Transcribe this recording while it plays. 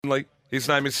His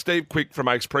name is Steve Quick from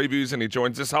Ace Previews, and he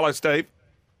joins us. Hello, Steve.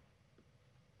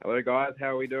 Hello, guys. How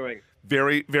are we doing?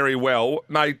 Very, very well.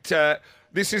 Mate,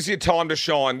 this is your time to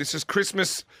shine. This is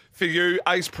Christmas for you.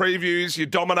 Ace Previews, you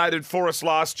dominated for us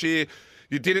last year.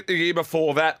 You did it the year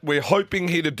before that. We're hoping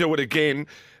here to do it again,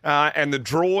 and the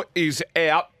draw is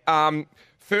out.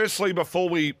 Firstly, before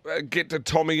we get to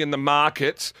Tommy and the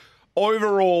markets,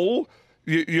 overall,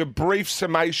 your brief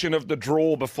summation of the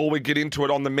draw before we get into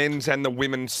it on the men's and the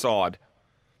women's side.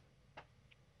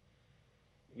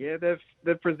 Yeah,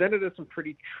 they've presented us some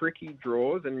pretty tricky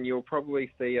draws, and you'll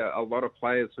probably see a lot of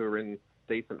players who are in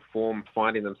decent form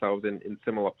finding themselves in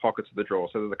similar pockets of the draw.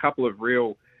 So there's a couple of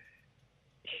real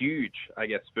huge, I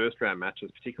guess, first-round matches,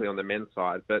 particularly on the men's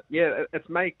side. But yeah, it's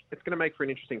going to make for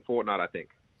an interesting fortnight, I think.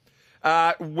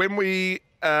 When we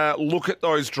look at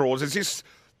those draws,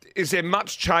 is there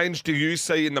much change do you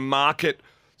see in the market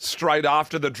straight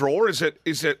after the draw? Is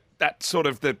it that sort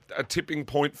of a tipping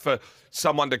point for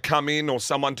someone to come in or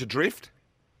someone to drift?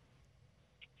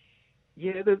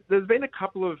 Yeah, there's been a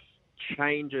couple of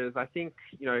changes. I think,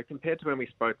 compared to when we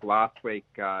spoke last week,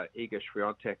 Iga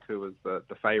Swiatek, who was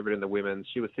the favourite in the women's,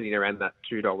 she was sitting around that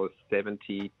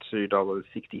 $2.70,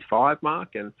 $2.65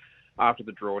 mark. And after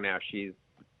the draw now, she's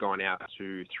gone out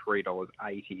to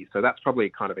 $3.80. So that's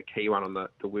probably kind of a key one on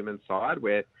the women's side,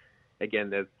 where, again,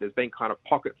 there's been kind of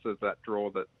pockets of that draw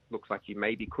that looks like you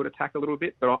maybe could attack a little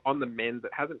bit. But on the men's,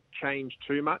 it hasn't changed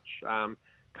too much.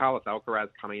 Carlos Alcaraz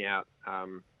coming out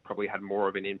probably had more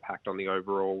of an impact on the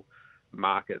overall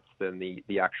markets than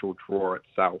the actual draw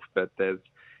itself. But there's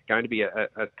going to be a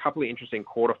couple of interesting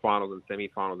quarterfinals and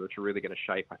semi-finals which are really going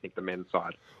to shape, I think, the men's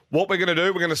side. What we're going to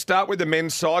do, we're going to start with the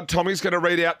men's side. Tommy's going to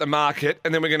read out the market,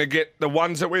 and then we're going to get the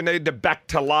ones that we need to back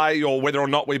to lay or whether or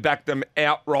not we back them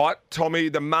outright. Tommy,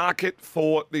 the market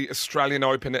for the Australian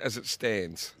Open as it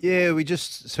stands. Yeah, we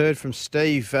just heard from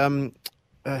Steve. Iga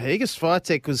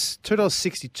Swiatek was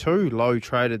 $2.62 low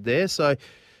traded there, so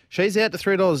she's out to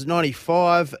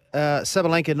 $3.95.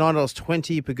 Sabalenka,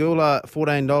 $9.20. Pegula,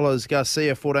 $14.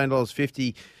 Garcia,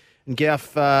 $14.50. And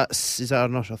Gauf,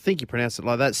 I think you pronounce it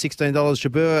like that, $16.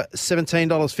 Jabeur,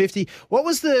 $17.50. What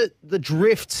was the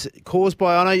drift caused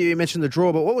by, I know you mentioned the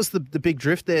draw, but what was the big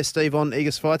drift there, Steve, on Iga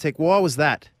Swiatek? Why was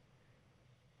that?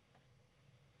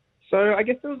 So I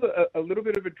guess there was a little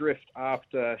bit of a drift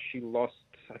after she lost,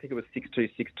 I think it was 6-2,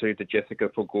 6-2 to Jessica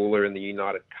Pegula in the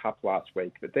United Cup last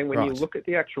week. But then when you look at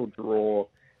the actual draw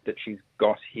that she's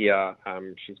got here,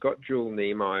 she's got Jewel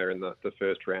Niemeyer in the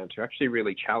first round, who actually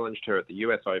really challenged her at the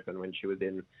US Open when she was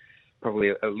in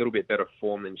probably a little bit better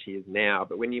form than she is now.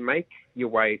 But when you make your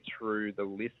way through the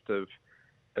list of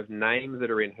names that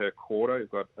are in her quarter,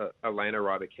 you've got Elena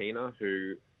Rybakina,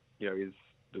 who is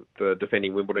the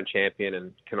defending Wimbledon champion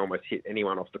and can almost hit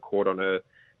anyone off the court on her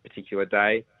particular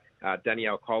day.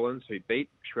 Danielle Collins, who beat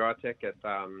Swiatek at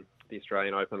the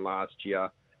Australian Open last year.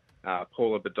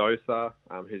 Paula Badosa,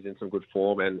 who's in some good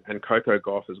form, and Coco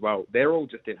Gauff as well. They're all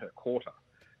just in her quarter.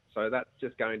 So that's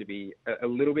just going to be a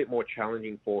little bit more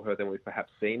challenging for her than we've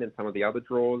perhaps seen in some of the other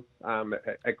draws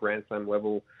at Grand Slam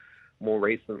level more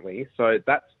recently. So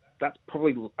that's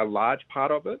probably a large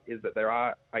part of it, is that there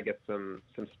are, I guess, some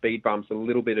speed bumps a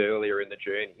little bit earlier in the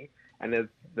journey. And there's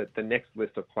the next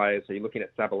list of players. So you're looking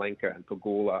at Sabalenka and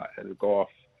Pegula and Gauff,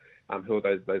 who are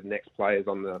those next players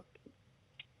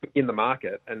in the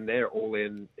market, and they're all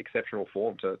in exceptional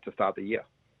form to start the year.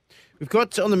 We've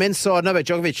got on the men's side, Novak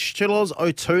Djokovic,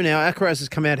 $2.02 now. Alcaraz has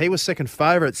come out. He was second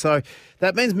favourite. So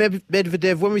that means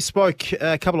Medvedev, when we spoke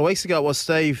a couple of weeks ago, it was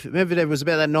Steve, Medvedev was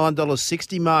about that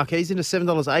 $9.60 mark. He's into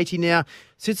 $7.80 now.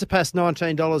 Tsitsipas,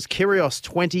 $19. Kyrgios,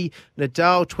 $20.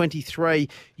 Nadal, $23.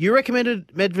 You recommended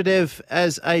Medvedev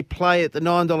as a play at the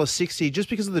 $9.60 just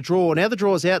because of the draw. Now the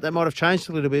draw's out, that might have changed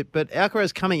a little bit, but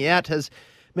Alcaraz coming out has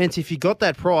meant if you got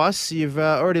that price, you've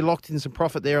already locked in some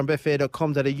profit there on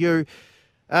betfair.com.au.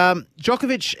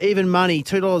 Djokovic, even money,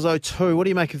 $2.02. What do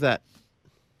you make of that?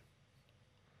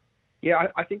 Yeah,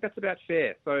 I think that's about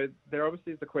fair. So there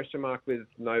obviously is a question mark with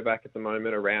Novak at the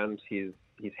moment around his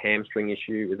hamstring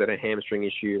issue. Is that a hamstring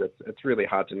issue? It's really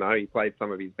hard to know. He played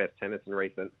some of his best tennis in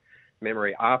recent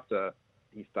memory after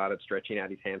he started stretching out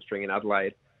his hamstring in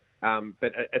Adelaide.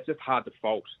 But it's just hard to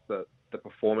fault the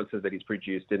performances that he's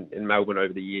produced in Melbourne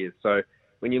over the years. So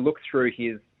when you look through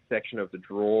his section of the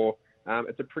draw,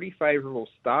 it's a pretty favourable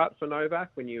start for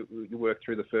Novak when you work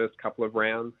through the first couple of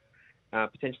rounds.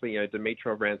 Potentially,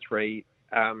 Dimitrov round 3,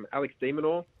 Alex de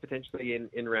Minaur potentially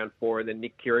in round 4, and then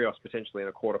Nick Kyrgios potentially in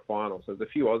a quarter-final. So there's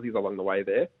a few Aussies along the way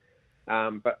there.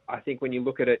 But I think when you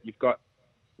look at it, you've got,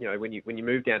 when you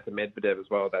move down to Medvedev as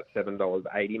well, that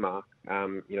 $7.80 mark,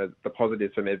 the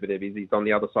positive for Medvedev is he's on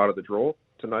the other side of the draw,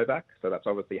 to Novak, so that's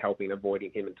obviously helping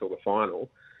avoiding him until the final.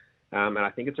 And I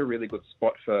think it's a really good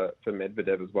spot for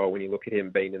Medvedev as well when you look at him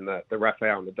being in the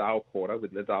Rafael Nadal quarter,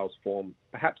 with Nadal's form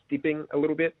perhaps dipping a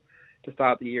little bit to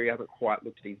start the year. He hasn't quite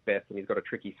looked at his best, and he's got a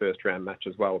tricky first-round match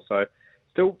as well. So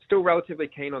still relatively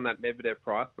keen on that Medvedev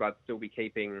price, but I'd still be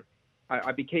keeping an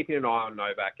eye on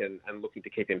Novak and looking to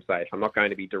keep him safe. I'm not going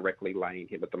to be directly laying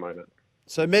him at the moment.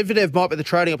 So Medvedev might be the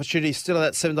trading opportunity still at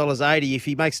that $7.80. If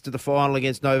he makes it to the final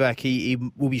against Novak, he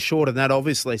will be short of that,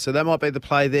 obviously. So that might be the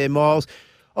play there, Miles.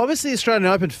 Obviously, the Australian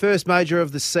Open, first major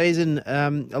of the season.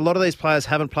 A lot of these players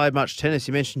haven't played much tennis.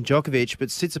 You mentioned Djokovic, but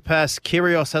Tsitsipas,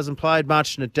 Kyrgios hasn't played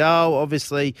much. Nadal,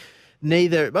 obviously,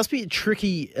 neither. It must be a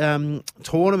tricky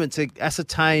tournament to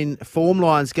ascertain form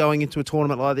lines going into a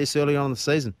tournament like this early on in the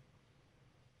season.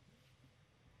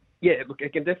 Yeah, look,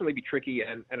 it can definitely be tricky,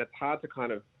 and it's hard to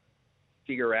kind of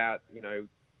figure out,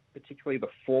 particularly the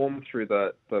form through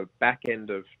the back end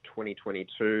of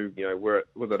 2022.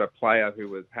 Was it a player who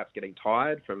was perhaps getting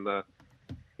tired from the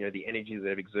energy that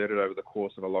they've exerted over the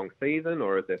course of a long season,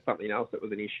 or is there something else that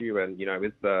was an issue? And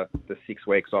is the 6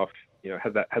 weeks off,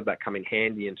 has that come in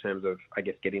handy in terms of, I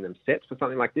guess, getting them set for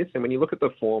something like this? And when you look at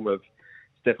the form of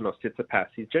Stefanos Tsitsipas,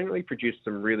 he's generally produced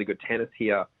some really good tennis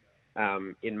here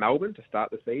in Melbourne to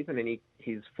start the season, and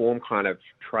his form kind of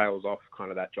trails off kind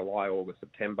of that July, August,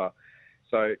 September.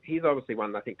 So he's obviously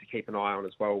one I think to keep an eye on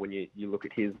as well when you look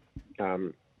at his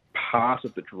part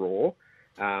of the draw.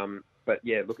 But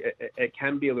yeah, look, it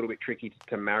can be a little bit tricky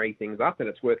to marry things up, and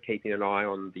it's worth keeping an eye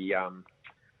on the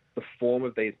form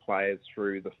of these players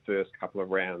through the first couple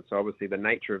of rounds. So obviously the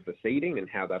nature of the seeding and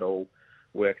how that all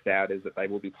works out is that they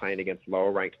will be playing against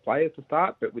lower ranked players to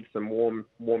start, but with some warm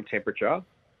temperature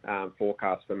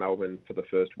forecast for Melbourne for the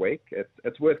first week.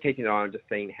 It's worth keeping an eye on just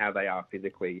seeing how they are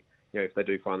physically, if they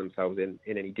do find themselves in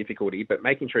any difficulty, but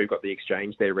making sure you've got the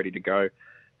exchange there ready to go,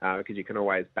 because you can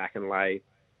always back and lay,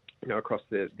 across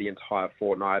the entire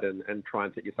fortnight and try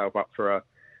and set yourself up for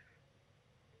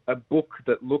a book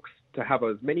that looks to have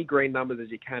as many green numbers as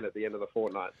you can at the end of the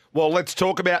fortnight. Well, let's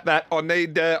talk about that. I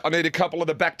need a couple of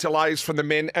the back delays from the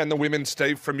men and the women,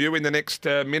 Steve, from you in the next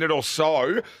minute or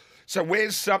so. So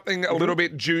where's something a little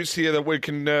bit juicier that we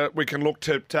can look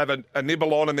to have a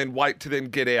nibble on and then wait to then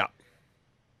get out?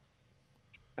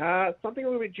 Something a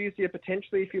little bit juicier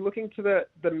potentially. If you're looking to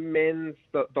the men's,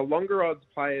 the longer odds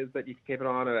players that you can keep an eye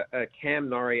on are Cam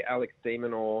Norrie, Alex de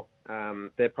Minaur.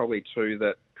 They're probably two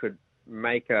that could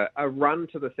make a run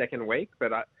to the second week.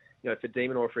 But for de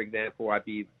Minaur, for example, I'd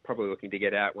be probably looking to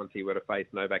get out once he were to face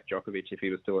Novak Djokovic if he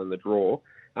was still in the draw.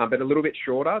 But a little bit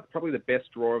shorter. Probably the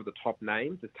best draw of the top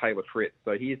names is Taylor Fritz.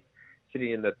 So he's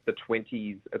sitting in the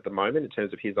 20s at the moment in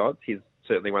terms of his odds. He's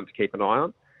certainly one to keep an eye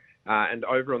on. And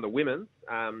over on the women's,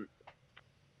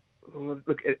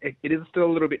 look, it is still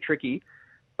a little bit tricky,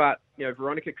 but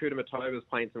Veronika Kudermetova is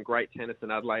playing some great tennis in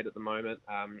Adelaide at the moment.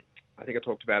 I think I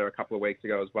talked about her a couple of weeks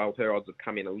ago as well. Her odds have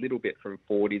come in a little bit from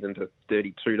 $40s into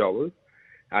 $32.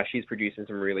 She's producing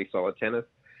some really solid tennis.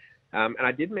 And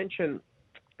I did mention,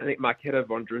 I think, Marketa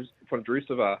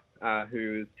Vondrousova,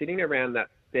 who's sitting around that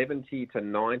 $70 to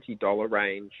 $90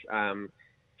 range.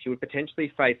 She would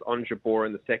potentially face Ons Jabeur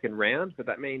in the second round, but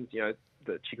that means,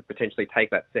 that she could potentially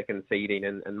take that second seeding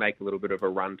and make a little bit of a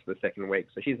run to the second week.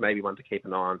 So she's maybe one to keep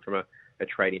an eye on from a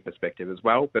trading perspective as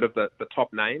well. But of the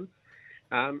top names,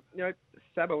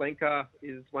 Sabalenka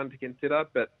is one to consider,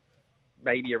 but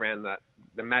maybe around that.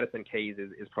 The Madison Keys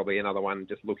is probably another one,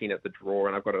 just looking at the draw,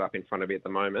 and I've got it up in front of me at the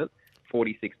moment.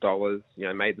 $46,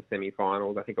 made the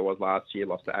semi-finals. I think it was last year,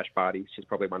 lost to Ash Barty. She's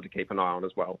probably one to keep an eye on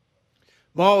as well.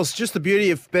 Miles, just the beauty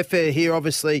of Betfair here,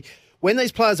 obviously, when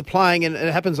these players are playing, and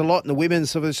it happens a lot in the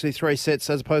women's, obviously 3 sets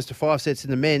as opposed to 5 sets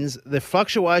in the men's, the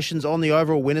fluctuations on the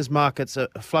overall winners markets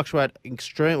fluctuate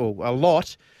a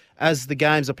lot as the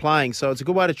games are playing. So it's a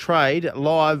good way to trade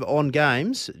live on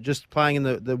games, just playing in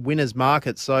the winners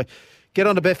market. So get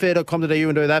on to betfair.com.au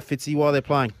and do that, Fitzy, while they're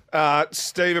playing.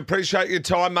 Steve, appreciate your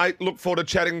time, mate. Look forward to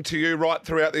chatting to you right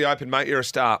throughout the Open, mate. You're a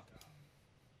star.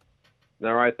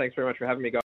 All right. Thanks very much for having me, guys.